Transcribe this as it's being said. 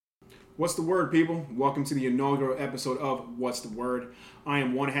What's the word, people? Welcome to the inaugural episode of What's the Word. I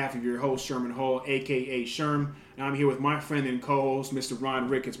am one half of your host, Sherman Hall, a.k.a. Sherm, and I'm here with my friend and co-host, Mr. Ron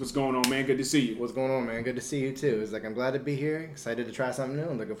Ricketts. What's going on, man? Good to see you. What's going on, man? Good to see you, too. I'm glad to be here. Excited to try something new.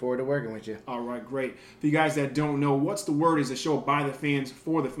 I'm looking forward to working with you. All right, great. For you guys that don't know, What's the Word is a show by the fans,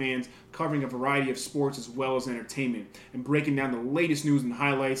 for the fans, covering a variety of sports as well as entertainment, and breaking down the latest news and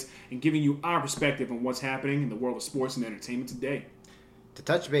highlights, and giving you our perspective on what's happening in the world of sports and entertainment today. To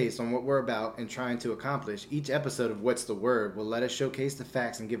touch base on what we're about and trying to accomplish, each episode of What's the Word will let us showcase the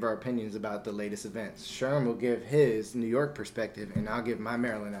facts and give our opinions about the latest events. Sherm will give his New York perspective, and I'll give my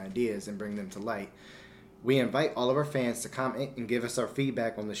Maryland ideas and bring them to light. We invite all of our fans to comment and give us our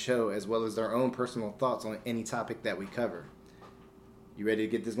feedback on the show, as well as their own personal thoughts on any topic that we cover. You ready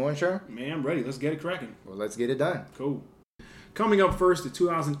to get this going, Sherm? Man, I'm ready. Let's get it cracking. Well, let's get it done. Cool. Coming up first, the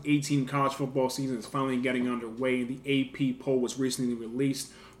 2018 college football season is finally getting underway. The AP poll was recently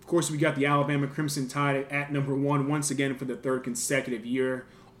released. Of course, we got the Alabama Crimson Tide at number one once again for the third consecutive year.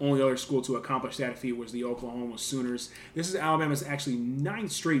 Only other school to accomplish that feat was the Oklahoma Sooners. This is Alabama's actually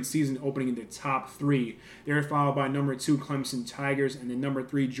ninth straight season opening in the top three. They're followed by number 2 Clemson Tigers and the number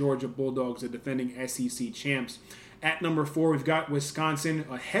 3 Georgia Bulldogs, the defending SEC champs. At number 4, we've got Wisconsin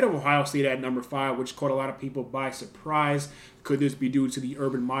ahead of Ohio State at number 5, which caught a lot of people by surprise. Could this be due to the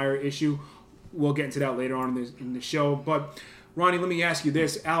Urban Meyer issue? We'll get into that later on in the show. But, Ronnie, let me ask you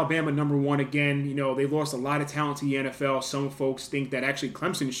this. Alabama, number 1 again. You know, they've lost a lot of talent to the NFL. Some folks think that actually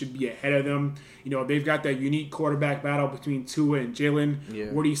Clemson should be ahead of them. You know, they've got that unique quarterback battle between Tua and Jalen. Yeah.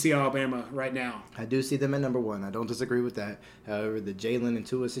 Where do you see Alabama right now? I do see them at number 1. I don't disagree with that. However, the Jalen and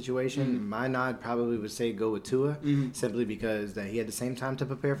Tua situation, my nod probably would say go with Tua, simply because that he had the same time to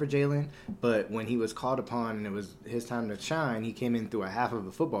prepare for Jalen. But when he was called upon and it was his time to shine, he came in through a half of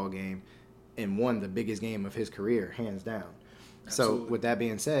a football game and won the biggest game of his career, hands down. Absolutely. So with that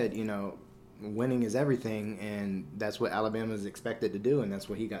being said, you know, winning is everything, and that's what Alabama is expected to do, and that's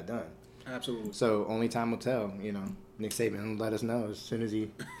what he got done. Absolutely. So only time will tell. You know, Nick Saban will let us know as soon as he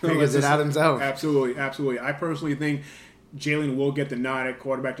figures it out himself. Absolutely, absolutely. I personally think Jalen will get the nod at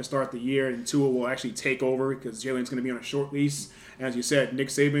quarterback to start the year, and Tua will actually take over because Jalen's going to be on a short lease. And as you said, Nick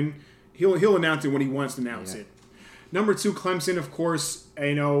Saban, he'll announce it when he wants to announce it. Number 2, Clemson, of course.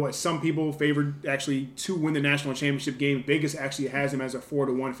 You know, some people favored actually to win the national championship game. Vegas actually has him as a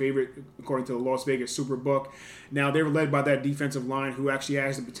 4-1 favorite, according to the Las Vegas Superbook. Now, they're led by that defensive line who actually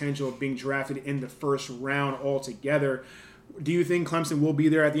has the potential of being drafted in the first round altogether. Do you think Clemson will be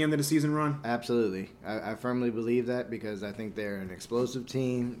there at the end of the season, Ron? Absolutely. I firmly believe that because I think they're an explosive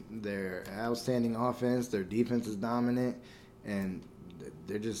team. They're outstanding offense. Their defense is dominant. And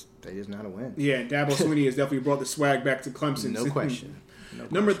they just know how to win. Yeah, Dabo Swinney has definitely brought the swag back to Clemson. No question.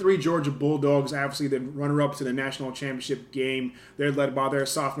 Number 3, Georgia Bulldogs, obviously the runner-up to the national championship game. They're led by their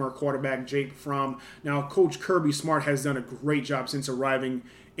sophomore quarterback, Jake Fromm. Now, Coach Kirby Smart has done a great job since arriving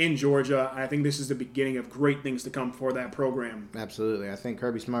in Georgia. I think this is the beginning of great things to come for that program. Absolutely. I think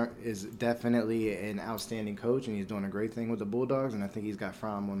Kirby Smart is definitely an outstanding coach, and he's doing a great thing with the Bulldogs, and I think he's got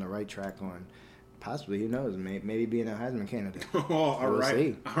Fromm on the right track on possibly, who knows, maybe being a Heisman candidate. All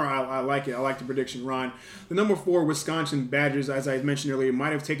right. All right, I like it. I like the prediction, Ron. The number 4, Wisconsin Badgers, as I mentioned earlier,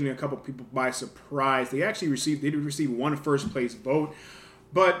 might have taken a couple people by surprise. They did receive one first-place vote.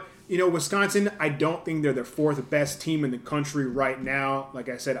 But, you know, Wisconsin, I don't think they're the 4th best team in the country right now. Like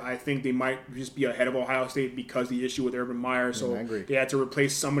I said, I think they might just be ahead of Ohio State because of the issue with Urban Meyer. So they had to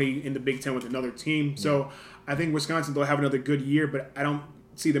replace somebody in the Big Ten with another team. So I think Wisconsin, they'll have another good year, but I don't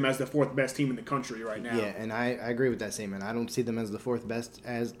see them as the 4th best team in the country right now. Yeah, and I agree with that statement. I don't see them as the 4th best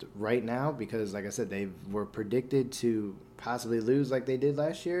as right now because, like I said, they were predicted to possibly lose like they did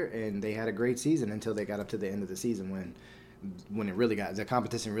last year, and they had a great season until they got up to the end of the season when it really got – the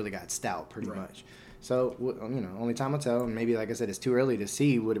competition really got stout pretty much. So, you know, only time will tell. And maybe, like I said, it's too early to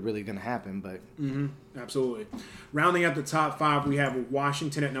see what really going to happen. But Absolutely. Rounding out the top 5, we have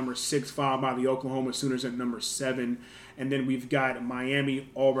Washington at number 6, followed by the Oklahoma Sooners at number 7. And then we've got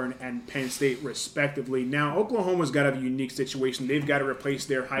Miami, Auburn, and Penn State, respectively. Now, Oklahoma's got a unique situation. They've got to replace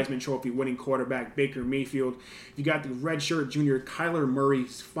their Heisman Trophy winning quarterback, Baker Mayfield. You got the redshirt junior, Kyler Murray.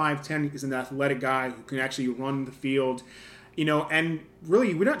 He's 5'10", is an athletic guy who can actually run the field. You know, and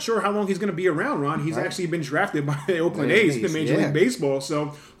really, we're not sure how long he's going to be around, Ron. He's actually been drafted by the Oakland A's in Major League Baseball.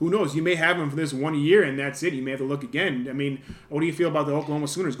 So, who knows? You may have him for this 1 year, and that's it. You may have to look again. I mean, what do you feel about the Oklahoma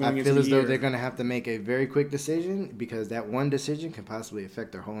Sooners going into the year? I feel as though they're going to have to make a very quick decision because that one decision can possibly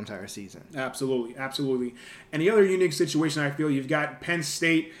affect their whole entire season. Absolutely, absolutely. And the other unique situation I feel, you've got Penn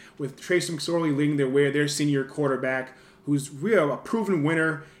State with Trace McSorley leading their way, their senior quarterback. who's really a proven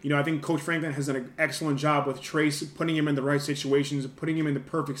winner. I think Coach Franklin has done an excellent job with Trace, putting him in the right situations, putting him in the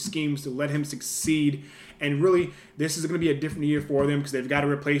perfect schemes to let him succeed. And really, this is going to be a different year for them because they've got to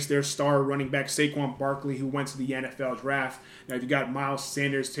replace their star running back, Saquon Barkley, who went to the NFL draft. Now, you've got Miles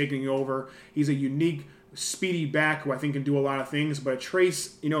Sanders taking over. He's a unique, speedy back who I think can do a lot of things. But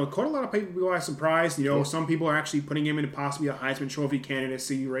Trace, caught a lot of people by surprise. Some people are actually putting him in possibly a Heisman Trophy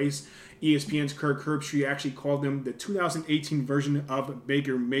candidacy race. ESPN's Kirk Herbstreit actually called him the 2018 version of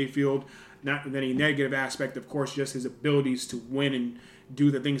Baker Mayfield. Not in any negative aspect, of course, just his abilities to win and do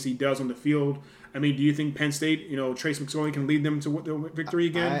the things he does on the field. I mean, do you think Penn State, Trace McSorley can lead them to the victory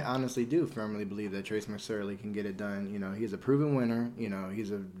again? I honestly do firmly believe that Trace McSorley can get it done. He's a proven winner.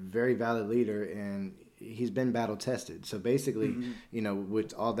 He's a very valid leader, and he's been battle tested. So basically,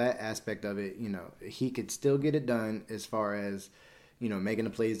 with all that aspect of it, he could still get it done as far as, making the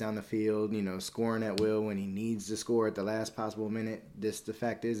plays down the field, scoring at will when he needs to score at the last possible minute. The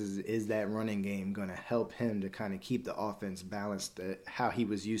fact is that running game going to help him to kind of keep the offense balanced how he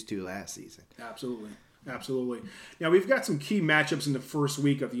was used to last season? Absolutely. Now, we've got some key matchups in the first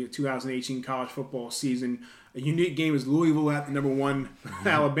week of the 2018 college football season. A unique game is Louisville at the number 1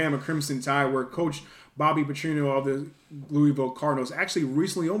 Alabama Crimson Tide, where Coach Bobby Petrino of the Louisville Cardinals actually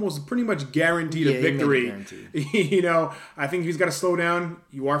recently almost pretty much guaranteed a victory. I think he's got to slow down.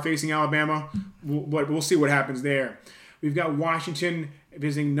 You are facing Alabama, but we'll see what happens there. We've got Washington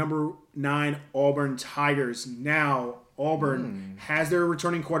visiting number 9 Auburn Tigers. Now, Auburn has their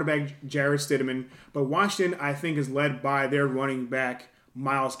returning quarterback, Jarrett Stidham, but Washington, I think, is led by their running back,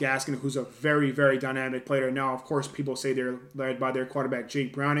 Myles Gaskin, who's a very, very dynamic player. Now, of course, people say they're led by their quarterback,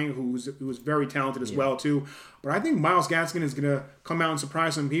 Jake Browning, who's very talented as well, too. But I think Myles Gaskin is going to come out and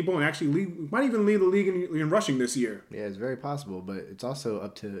surprise some people and actually might even lead the league in rushing this year. Yeah, it's very possible, but it's also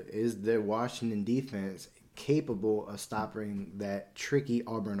up to, is the Washington defense capable of stopping that tricky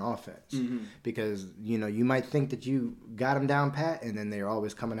Auburn offense? Because, you might think that you got them down pat, and then they're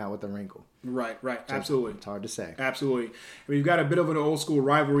always coming out with a wrinkle. Right. Absolutely. It's hard to say. Absolutely. We've got a bit of an old school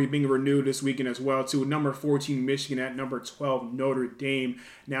rivalry being renewed this weekend as well, too. Number 14, Michigan at number 12, Notre Dame.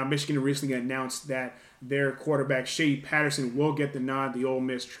 Now, Michigan recently announced that their quarterback, Shea Patterson, will get the nod, the Ole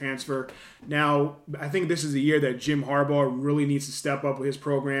Miss transfer. Now, I think this is the year that Jim Harbaugh really needs to step up with his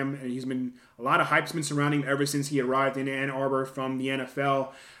program, and a lot of hype's been surrounding him ever since he arrived in Ann Arbor from the NFL.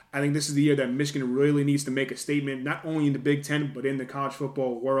 I think this is the year that Michigan really needs to make a statement, not only in the Big Ten, but in the college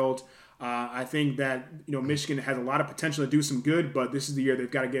football world. I think that Michigan has a lot of potential to do some good, but this is the year they've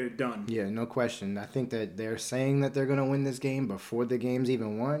got to get it done. Yeah, no question. I think that they're saying that they're going to win this game before the game's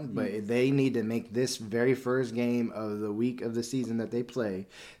even won, but they need to make this very first game of the week of the season that they play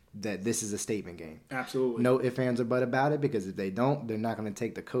that this is a statement game. Absolutely. No ifs, ands, or buts about it, because if they don't, they're not going to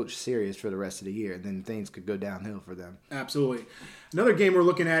take the coach serious for the rest of the year, and then things could go downhill for them. Absolutely. Another game we're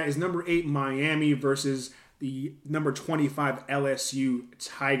looking at is number 8 Miami versus the number 25 LSU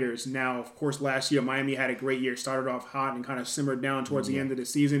Tigers. Now, of course, last year Miami had a great year, started off hot and kind of simmered down towards the end of the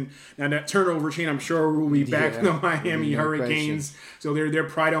season. Now that turnover chain, I'm sure, will be back from the Miami Hurricanes. So they're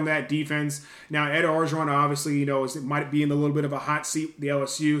pride on that defense. Now Ed Orgeron, obviously, it might be in a little bit of a hot seat, the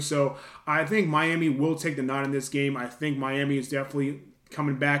LSU. So I think Miami will take the nod in this game. I think Miami is definitely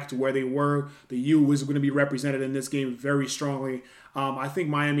coming back to where they were. The U is going to be represented in this game very strongly. I think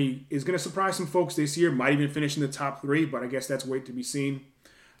Miami is going to surprise some folks this year. Might even finish in the top 3, but I guess that's wait to be seen.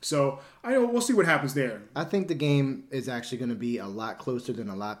 So we'll see what happens there. I think the game is actually going to be a lot closer than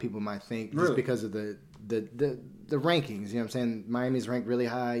a lot of people might think, just because of the rankings. You know what I'm saying? Miami's ranked really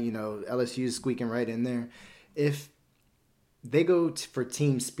high. LSU's squeaking right in there. If they go for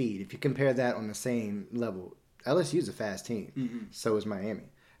team speed, if you compare that on the same level, LSU's a fast team. So is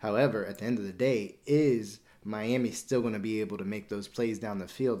Miami. However, at the end of the day, is Miami still going to be able to make those plays down the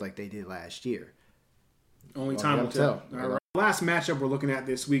field like they did last year? Only time will tell. All right. Last matchup we're looking at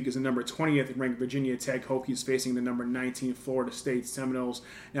this week is the number 20th ranked Virginia Tech Hokies facing the number 19 Florida State Seminoles.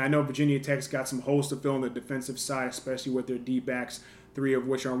 Now, I know Virginia Tech's got some holes to fill on the defensive side, especially with their D-backs, 3 of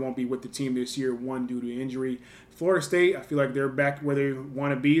which won't be with the team this year, 1 due to injury. Florida State, I feel like they're back where they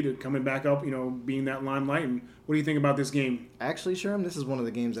want to be. They're coming back up, being that limelight. And what do you think about this game? Actually, Sherm, this is one of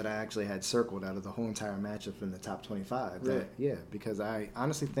the games that I actually had circled out of the whole entire matchup in the top 25. Really? Because I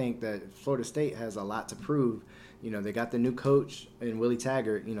honestly think that Florida State has a lot to prove. They got the new coach in Willie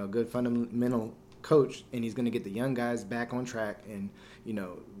Taggart, good fundamental coach, and he's going to get the young guys back on track. And,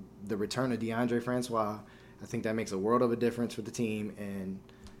 the return of DeAndre Francois, I think that makes a world of a difference for the team, and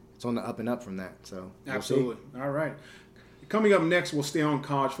it's on the up and up from that. So absolutely. All right. Coming up next, we'll stay on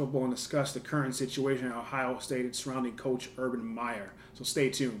college football and discuss the current situation at Ohio State and surrounding Coach Urban Meyer. So stay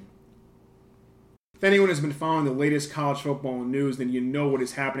tuned. If anyone has been following the latest college football news, then you know what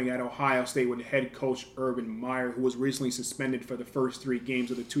is happening at Ohio State with head coach Urban Meyer, who was recently suspended for the first 3 games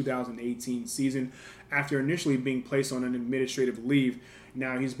of the 2018 season after initially being placed on an administrative leave.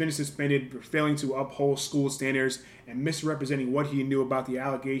 Now, he's been suspended for failing to uphold school standards and misrepresenting what he knew about the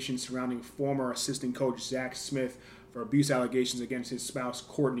allegations surrounding former assistant coach Zach Smith for abuse allegations against his spouse,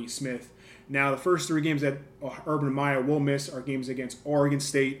 Courtney Smith. Now, the first 3 games that Urban Meyer will miss are games against Oregon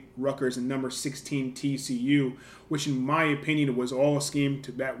State, Rutgers, and number 16 TCU, which in my opinion was all a scheme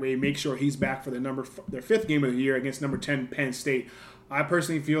to that way make sure he's back for their 5th game of the year against number 10 Penn State. I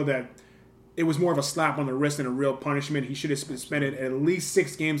personally feel that it was more of a slap on the wrist than a real punishment. He should have suspended at least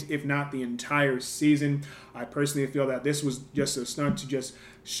 6 games, if not the entire season. I personally feel that this was just a stunt to just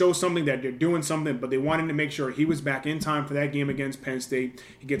show something that they're doing something, but they wanted to make sure he was back in time for that game against Penn State.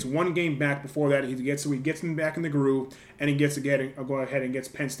 He gets 1 game back before that. He gets him back in the groove, and he gets to go ahead and gets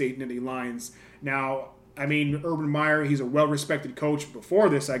Penn State into the Lions. Now, I mean, Urban Meyer, he's a well-respected coach before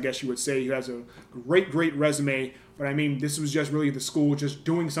this, I guess you would say. He has a great resume. But, I mean, this was just really the school just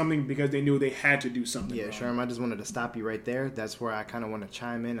doing something because they knew they had to do something. Yeah, Sherm, I just wanted to stop you right there. That's where I kind of want to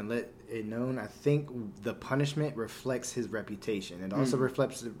chime in and let it known. I think the punishment reflects his reputation. It also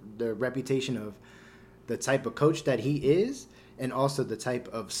reflects the reputation of the type of coach that he is and also the type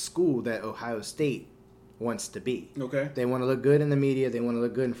of school that Ohio State wants to be. Okay. They want to look good in the media, they want to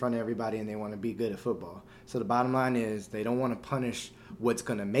look good in front of everybody, and they want to be good at football. So the bottom line is they don't want to punish what's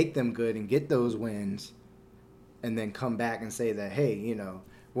going to make them good and get those wins and then come back and say that, hey, we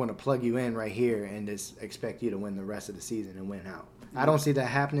want to plug you in right here and just expect you to win the rest of the season and win out. Mm-hmm. I don't see that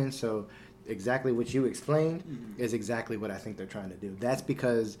happening, so exactly what you explained is exactly what I think they're trying to do. That's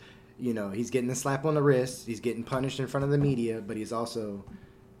because, he's getting a slap on the wrist, he's getting punished in front of the media, but he's also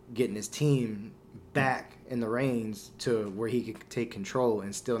getting his team back in the reins to where he could take control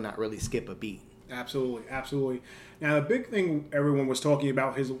and still not really skip a beat. Absolutely. Now, the big thing everyone was talking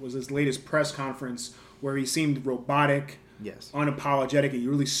about was his latest press conference where he seemed robotic, unapologetic, and he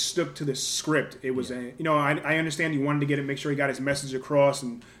really stuck to the script. It was, I understand he wanted to make sure he got his message across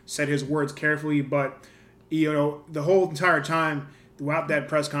and said his words carefully, but, the whole entire time throughout that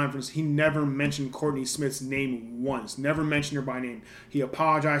press conference, he never mentioned Courtney Smith's name once, never mentioned her by name. He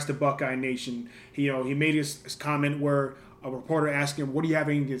apologized to Buckeye Nation. He made his comment where a reporter asked him, what do you have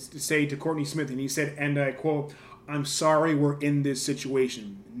to say to Courtney Smith? And he said, and I quote, I'm sorry we're in this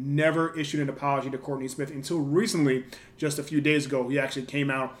situation. Never issued an apology to Courtney Smith until recently, just a few days ago. He actually came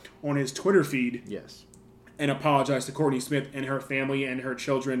out on his Twitter feed and apologized to Courtney Smith and her family and her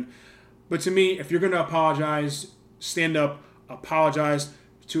children. But to me, if you're going to apologize, stand up, apologize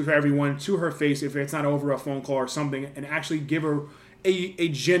to everyone, to her face, if it's not over a phone call or something, and actually give her a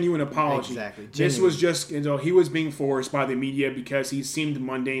genuine apology. Exactly. This was just, he was being forced by the media because he seemed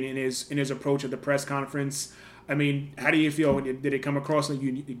mundane in his approach at the press conference. I mean, how do you feel? Did it come across like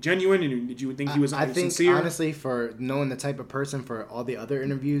genuine, and did you think he was sincere? I think, honestly, for knowing the type of person, for all the other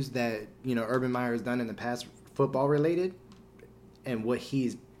interviews that, Urban Meyer has done in the past, football-related, and what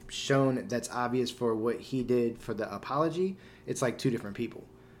he's shown that's obvious for what he did for the apology, it's like 2 different people.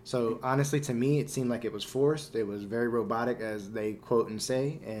 So, honestly, to me, it seemed like it was forced. It was very robotic, as they quote and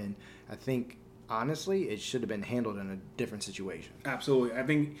say, and I think, honestly, it should have been handled in a different situation. Absolutely. I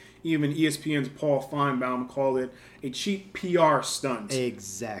think even ESPN's Paul Feinbaum called it a cheap PR stunt.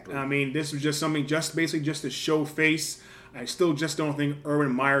 Exactly. I mean, this was just something basically just to show face. I still just don't think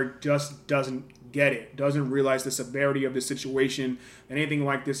Urban Meyer just doesn't get it, doesn't realize the severity of the situation. And anything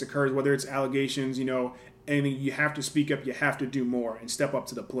like this occurs, whether it's allegations, anything, you have to speak up, you have to do more and step up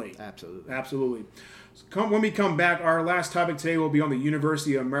to the plate. Absolutely. So when we come back, our last topic today will be on the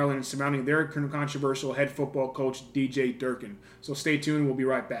University of Maryland and surrounding their controversial head football coach, DJ Durkin. So stay tuned, we'll be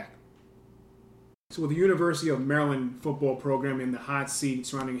right back. So with the University of Maryland football program in the hot seat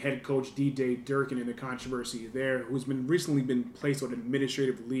surrounding head coach DJ Durkin and the controversy there, who's recently been placed on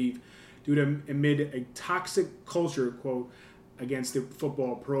administrative leave due to amid a toxic culture, quote, against the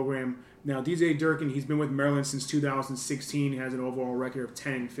football program. Now, DJ Durkin, he's been with Maryland since 2016, has an overall record of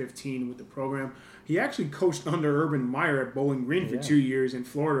 10-15 with the program. He actually coached under Urban Meyer at Bowling Green for 2 years, in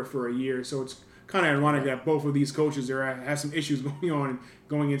Florida for a year. So it's kind of ironic that both of these coaches have some issues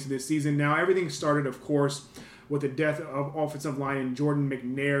going into this season. Now, everything started, of course, with the death of offensive lineman Jordan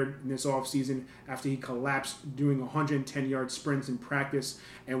McNair in this offseason after he collapsed doing 110-yard sprints in practice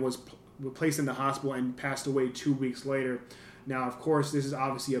and was placed in the hospital and passed away 2 weeks later. Now, of course, this is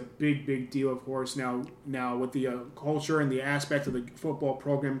obviously a big deal, of course. Now with the culture and the aspect of the football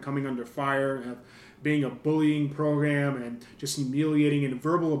program coming under fire, being a bullying program and just humiliating and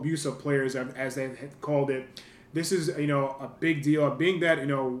verbal abuse of players, as they had called it, this is, a big deal. Being that,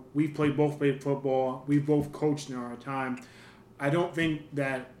 we've both played football, we've both coached in our time. I don't think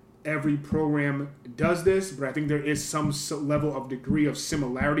that every program does this, but I think there is some level of degree of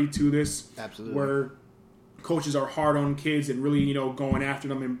similarity to this. Absolutely. Where coaches are hard on kids and really, going after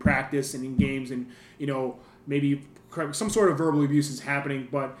them in practice and in games, and, maybe some sort of verbal abuse is happening.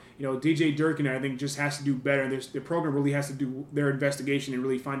 But, DJ Durkin, I think, just has to do better. The program really has to do their investigation and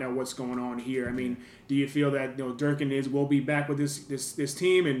really find out what's going on here. I mean, do you feel that, Durkin will be back with this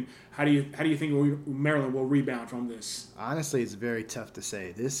team, and how do you think Maryland will rebound from this? Honestly, it's very tough to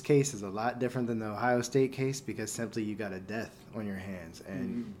say. This case is a lot different than the Ohio State case because simply you got a death on your hands,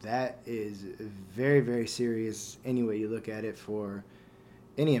 and that is very, very serious any way you look at it for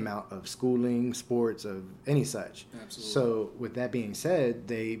any amount of schooling, sports, of any such. Absolutely. So with that being said,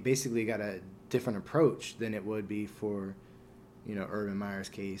 they basically got a different approach than it would be for, Urban Meyer's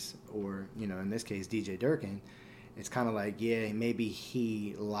case, or, in this case, DJ Durkin. It's kind of like, yeah, maybe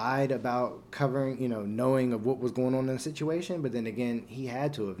he lied about covering, knowing of what was going on in the situation, but then again, he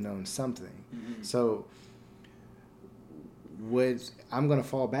had to have known something. Mm-hmm. So what I'm going to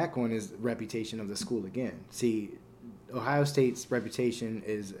fall back on is the reputation of the school again. See, Ohio State's reputation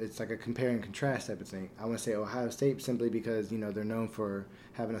it's like a compare and contrast type of thing. I want to say Ohio State simply because, they're known for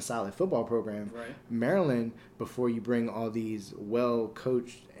having a solid football program. Right. Maryland, before you bring all these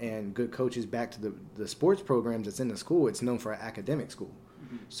well-coached and good coaches back to the sports programs that's in the school, it's known for an academic school.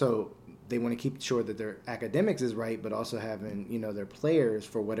 Mm-hmm. So they want to keep sure that their academics is right, but also having, their players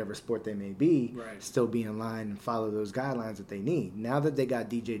for whatever sport they may be still be in line and follow those guidelines that they need. Now that they got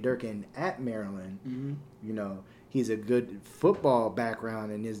DJ Durkin at Maryland, he's a good football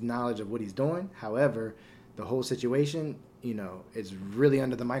background and his knowledge of what he's doing. However, the whole situation, is really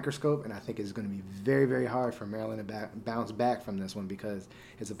under the microscope, and I think it's going to be very, very hard for Maryland to bounce back from this one because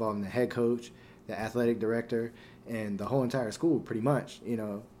it's involving the head coach, the athletic director, and the whole entire school pretty much,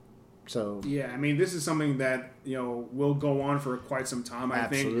 So yeah, I mean, this is something that, will go on for quite some time, I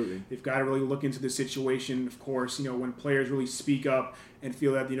think. They've got to really look into the situation, of course, when players really speak up and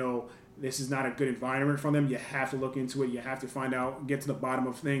feel that, this is not a good environment for them. You have to look into it. You have to find out, get to the bottom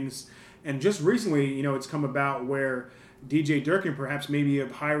of things. And just recently, it's come about where DJ Durkin perhaps maybe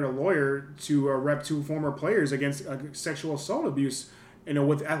have hired a lawyer to rep two former players against sexual assault abuse,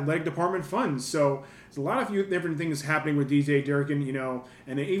 with athletic department funds. So there's a lot of different things happening with DJ Durkin,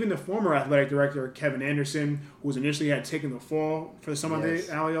 and even the former athletic director, Kevin Anderson, who was initially had taken the fall for some of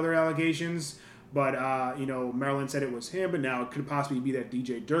the other allegations. But, Maryland said it was him, but now it could possibly be that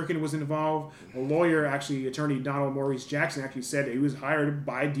DJ Durkin was involved. A lawyer, actually, attorney Donald Maurice Jackson, actually said that he was hired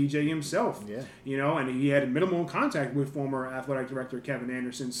by DJ himself. Yeah. And he had minimal contact with former athletic director Kevin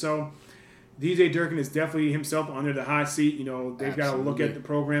Anderson. So DJ Durkin is definitely himself under the hot seat. They've got to look at the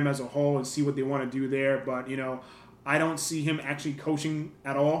program as a whole and see what they want to do there. But, I don't see him actually coaching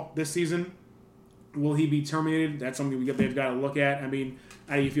at all this season. Will he be terminated? That's something they've got to look at. I mean,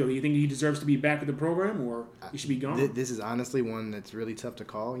 how do you feel? Do you think he deserves to be back with the program, or he should be gone? This is honestly one that's really tough to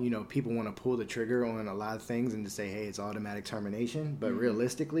call. People want to pull the trigger on a lot of things and to say, hey, it's automatic termination. But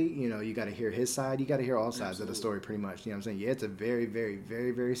realistically, you got to hear his side. You got to hear all sides of the story pretty much. You know what I'm saying? Yeah, it's a very, very,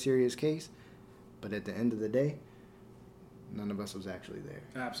 very, very serious case. But at the end of the day, none of us was actually there.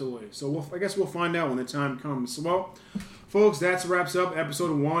 Absolutely. So I guess we'll find out when the time comes. Well, folks, that wraps up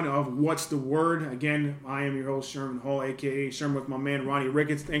episode 1 of What's the Word. Again, I am your host, Sherman Hall, a.k.a. Sherman, with my man, Ronnie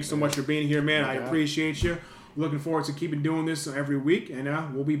Ricketts. Thanks so much for being here, man. I appreciate you. Looking forward to keeping doing this every week,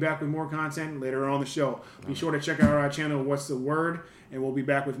 and we'll be back with more content later on the show. Be sure to check out our channel, What's the Word, and we'll be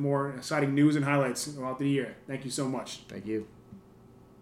back with more exciting news and highlights throughout the year. Thank you so much. Thank you.